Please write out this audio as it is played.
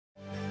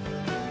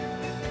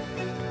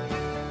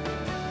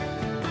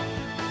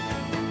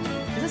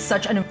was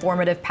such an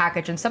informative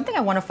package. And something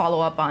I want to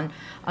follow up on,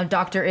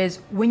 Doctor, is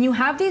when you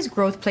have these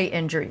growth plate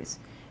injuries,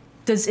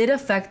 does it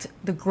affect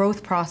the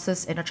growth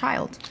process in a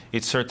child?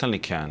 It certainly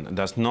can.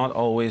 That's not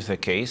always the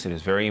case. It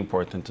is very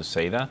important to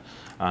say that.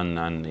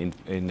 And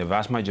in the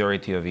vast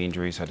majority of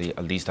injuries,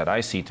 at least that I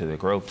see to the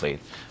growth plate,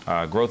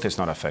 growth is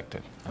not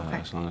affected,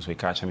 as long as we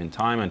catch them in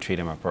time and treat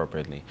them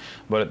appropriately.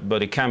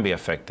 But it can be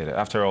affected.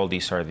 After all,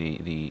 this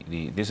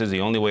is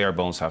the only way our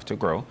bones have to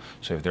grow.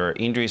 So if there are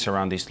injuries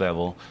around this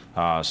level,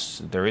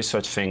 there is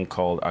such thing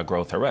called a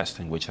growth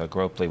arrest, in which a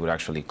growth plate would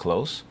actually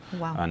close.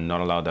 Wow. And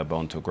not allow that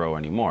bone to grow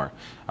anymore.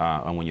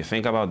 And when you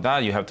think about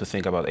that, you have to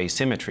think about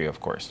asymmetry,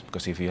 of course,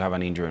 because if you have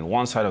an injury in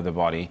one side of the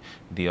body,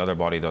 the other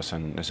body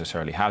doesn't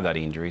necessarily have that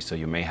injury, so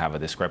you may have a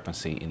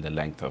discrepancy in the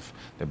length of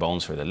the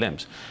bones or the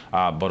limbs.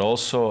 But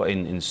also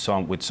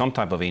with some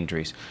type of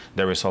injuries,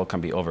 the result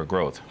can be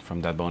overgrowth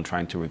from that bone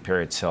trying to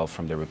repair itself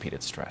from the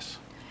repeated stress.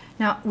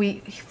 Now, we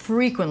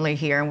frequently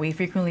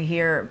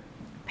hear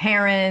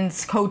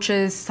parents,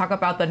 coaches talk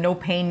about the no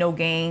pain, no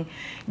gain.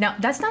 Now,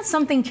 that's not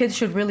something kids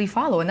should really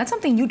follow, and that's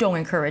something you don't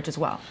encourage as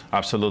well.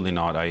 Absolutely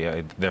not.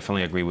 I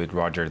definitely agree with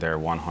Roger there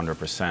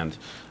 100%.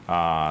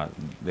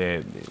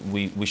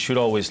 We should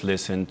always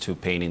listen to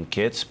pain in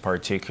kids,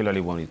 particularly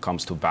when it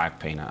comes to back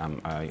pain.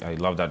 I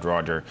love that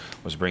Roger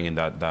was bringing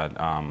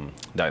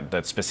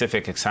that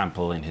specific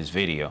example in his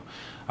video,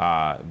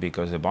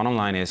 because the bottom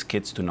line is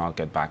kids do not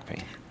get back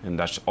pain. And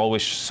that's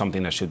always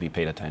something that should be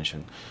paid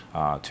attention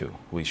to.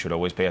 We should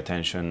always pay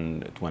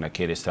attention when a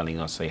kid is telling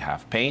us they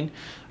have pain.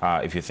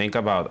 If you think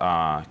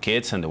about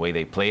kids and the way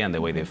they play and the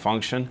way they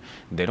function,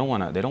 they don't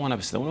want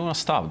to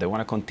stop. They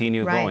want to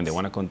continue going. They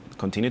want to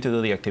continue to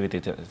do the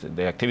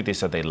activities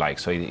that they like.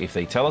 So if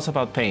they tell us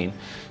about pain,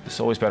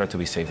 it's always better to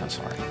be safe than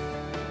sorry.